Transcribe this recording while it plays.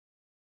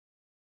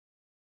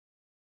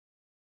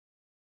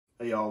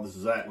Hey y'all, this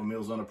is Zach with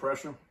Meals Under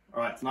Pressure.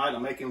 All right, tonight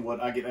I'm making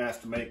what I get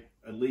asked to make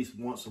at least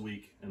once a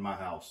week in my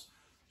house,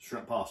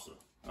 shrimp pasta.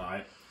 All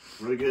right,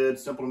 really good,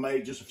 simple to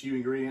make, just a few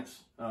ingredients.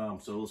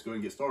 So let's go ahead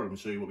and get started and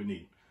show you what we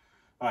need.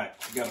 All right,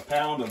 we got a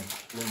pound of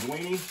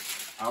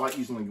linguine. I like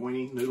using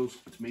linguine noodles.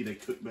 To me, they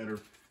cook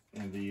better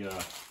in the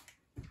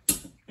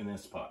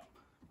Instant Pot.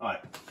 All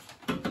right,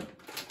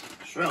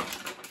 shrimp.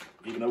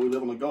 Even though we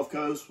live on the Gulf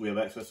Coast, we have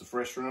access to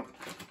fresh shrimp.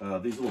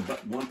 These little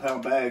 1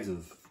 pound bags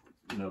of,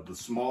 the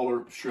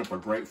smaller shrimp are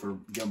great for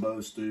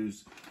gumbo,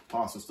 stews,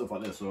 pasta, stuff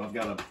like this. So I've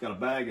got a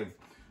bag of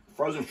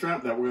frozen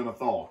shrimp that we're gonna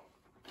thaw.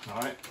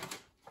 All right,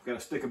 I've got a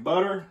stick of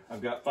butter.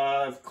 I've got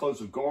 5 cloves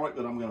of garlic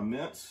that I'm gonna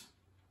mince.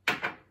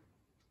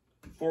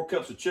 4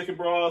 cups of chicken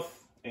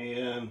broth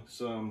and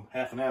some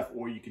half and half,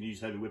 or you can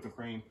use heavy whipping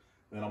cream.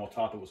 Then I'm gonna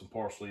top it with some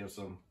parsley and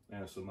some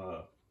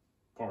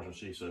Parmesan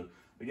cheese. So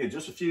again,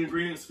 just a few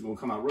ingredients. It's gonna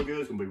come out real good.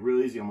 It's gonna be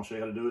real easy. I'm gonna show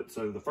you how to do it.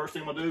 So the first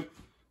thing I'm gonna do,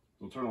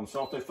 I'm gonna turn on the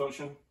saute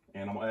function,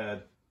 and I'm gonna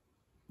add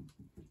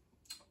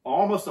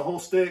almost a whole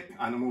stick.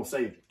 I'm gonna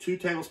save 2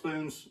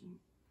 tablespoons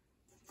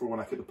for when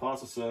I cook the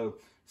pasta. So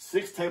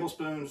 6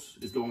 tablespoons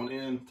is going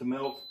in to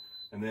melt,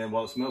 and then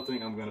while it's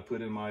melting, I'm gonna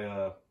put in my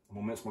I'm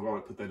gonna mince my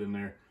garlic, put that in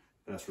there.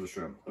 That's for the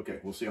shrimp. Okay,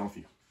 we'll see you in a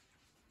few.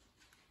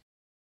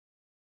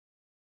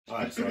 All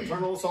right, so I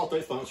turned on the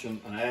saute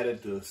function and I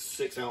added the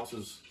 6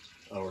 ounces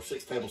or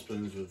 6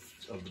 tablespoons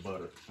of the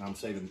butter. I'm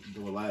saving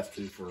the last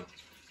 2 for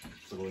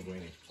the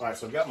linguine. All right,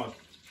 so I've got my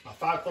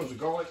 5 cloves of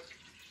garlic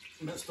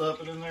minced up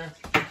and in there.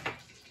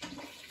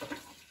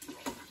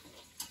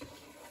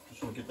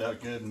 Just want to get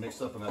that good and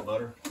mixed up in that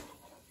butter.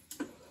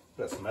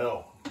 That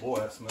smell, boy,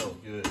 that smells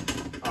good.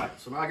 All right,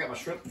 so now I got my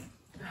shrimp.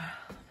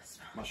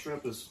 My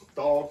shrimp is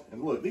thawed,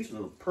 and look, these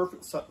are the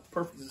perfect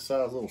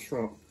size little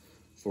shrimp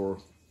for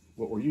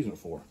what we're using it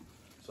for.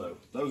 So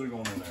those are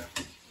going in there.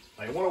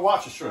 Now you want to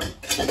watch the shrimp.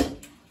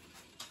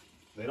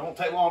 They don't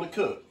take long to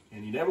cook,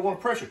 and you never want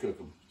to pressure cook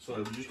them. So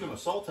you're just going to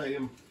saute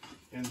them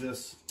in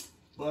this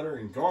butter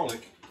and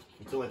garlic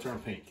until they turn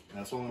pink. And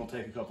that's only going to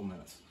take a couple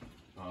minutes.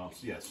 So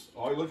yes,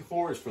 all you're looking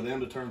for is for them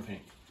to turn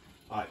pink.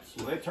 All right,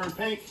 so when they turn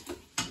pink,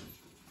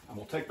 I'm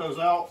going to take those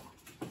out,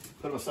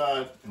 put them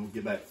aside, and we'll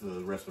get back to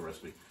the rest of the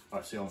recipe. All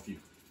right, see you in a few.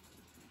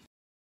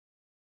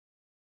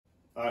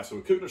 All right, so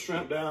we cooked the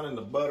shrimp down in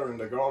the butter and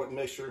the garlic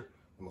mixture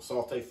and the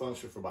saute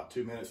function for about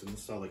 2 minutes, and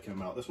this is how they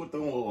come out. That's what they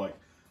want to look like,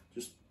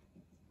 just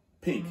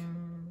pink.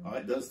 All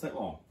right, it doesn't take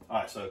long. All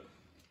right, so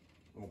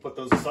we'll put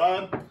those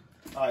aside.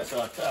 All right,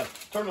 so I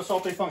turned the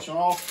saute function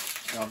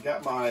off, and I've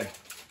got my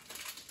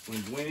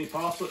linguine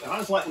pasta. And I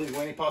just like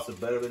linguine pasta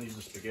better than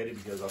using spaghetti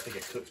because I think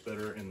it cooks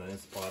better in the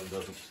Instant Pot. It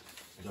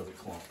doesn't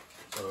clump.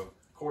 So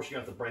of course you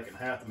have to break it in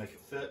half to make it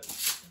fit,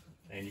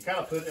 and you kind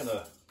of put it in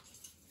a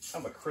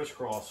kind of a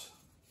crisscross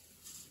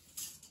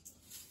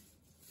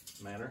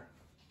manner.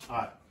 All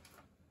right,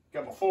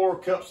 got my 4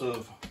 cups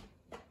of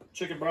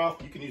chicken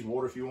broth. You can use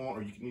water if you want,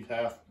 or you can use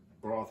half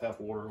broth, half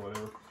water,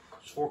 whatever.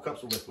 Just 4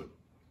 cups of liquid.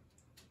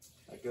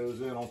 That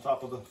goes in on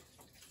top of the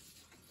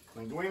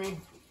linguine.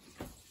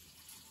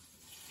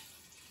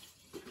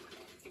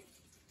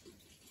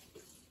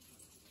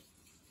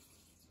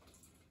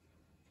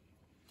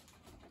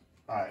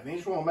 All right, and then you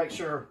just want to make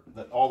sure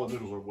that all the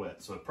noodles are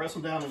wet. So press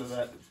them down into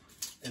that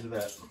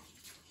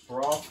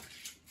broth.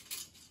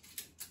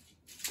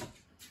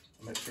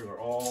 Make sure they're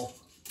all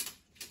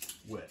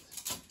wet.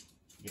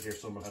 You can hear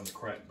some of them having to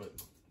crack, but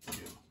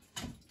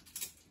good.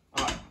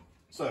 All right,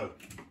 so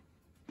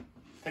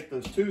take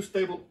those 2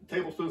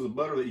 tablespoons of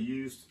butter that you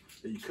used,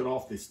 that you cut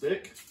off the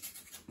stick.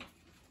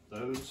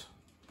 Those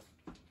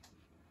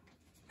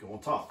go on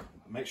top.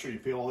 Make sure you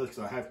peel all this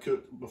because I have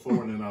cooked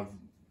before and then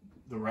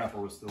the wrapper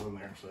was still in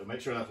there. So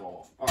make sure that's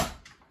all off. All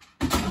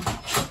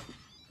right.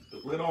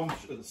 Put the lid on,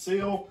 the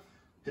seal,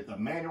 hit the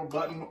manual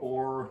button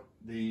or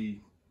the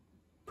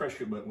pressure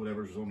cook button,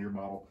 whatever is on your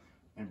bottle,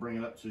 and bring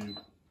it up to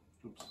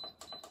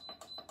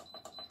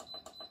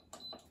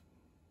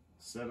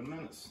 7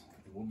 minutes.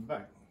 We'll be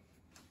back.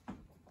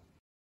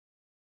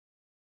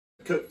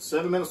 Cooked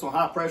 7 minutes on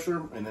high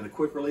pressure and then a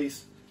quick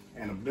release,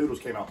 and the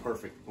noodles came out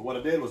perfect. But what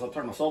I did was I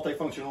turned the saute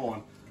function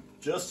on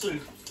just to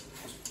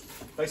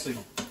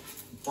basically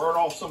burn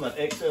off some of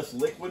that excess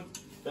liquid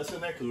that's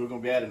in there because we're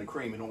going to be adding the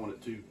cream. We don't want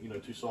it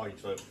too soggy.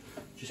 So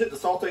just hit the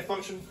saute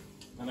function,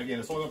 and again,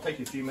 it's only going to take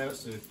you a few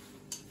minutes to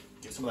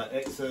get some of that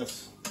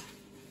excess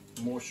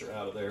moisture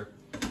out of there,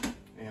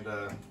 and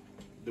then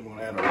we're going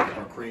to add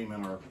our cream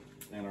and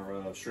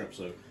our shrimp.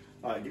 So,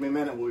 all right, give me a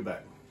minute. We'll be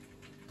back.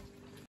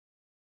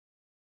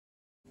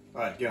 All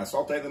right, again, I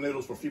saute the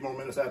noodles for a few more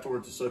minutes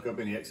afterwards to soak up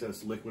any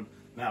excess liquid.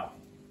 Now,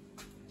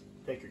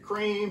 take your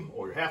cream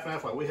or your half and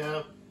half like we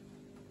have,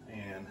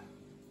 and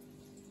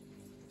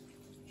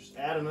just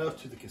add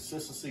enough to the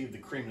consistency of the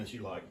creaminess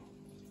you like.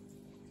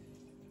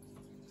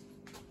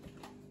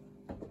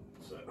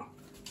 So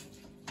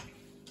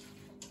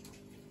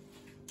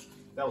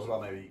that was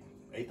about maybe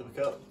 1/8 of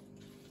a cup.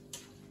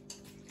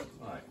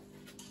 All right,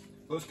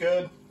 looks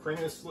good.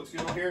 Creaminess looks good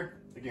on here.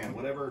 Again,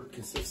 whatever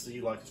consistency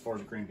you like as far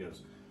as the cream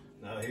goes.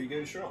 Now here you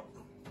go, shrimp.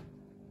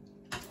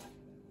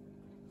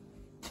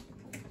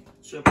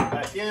 Ship it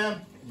back in,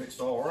 mix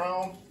it all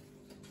around.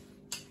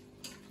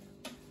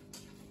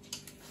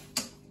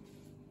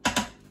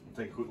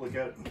 Take a quick look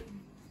at it.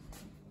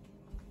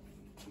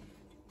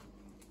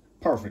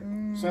 Perfect,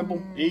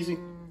 simple, easy,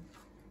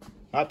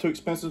 not too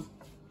expensive.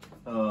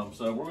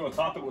 So we're gonna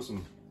top it with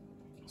some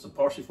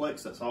Parsley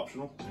flakes, that's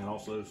optional, and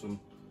also some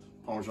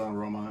Parmesan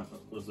Romano,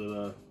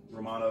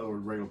 Romano or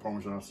regular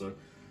Parmesan. So,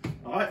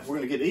 all right, we're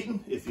gonna get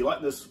eating. If you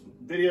like this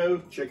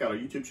video, check out our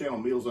YouTube channel,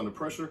 Meals Under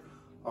Pressure.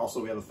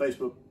 Also, we have a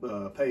Facebook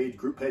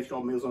group page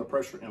called Meals Under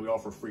Pressure, and we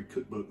offer a free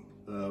cookbook.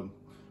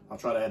 I'll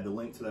try to add the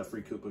link to that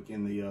free cookbook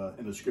in the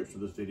description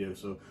of this video.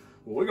 So,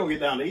 well, we're gonna get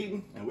down to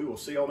eating, and we will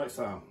see y'all next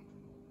time.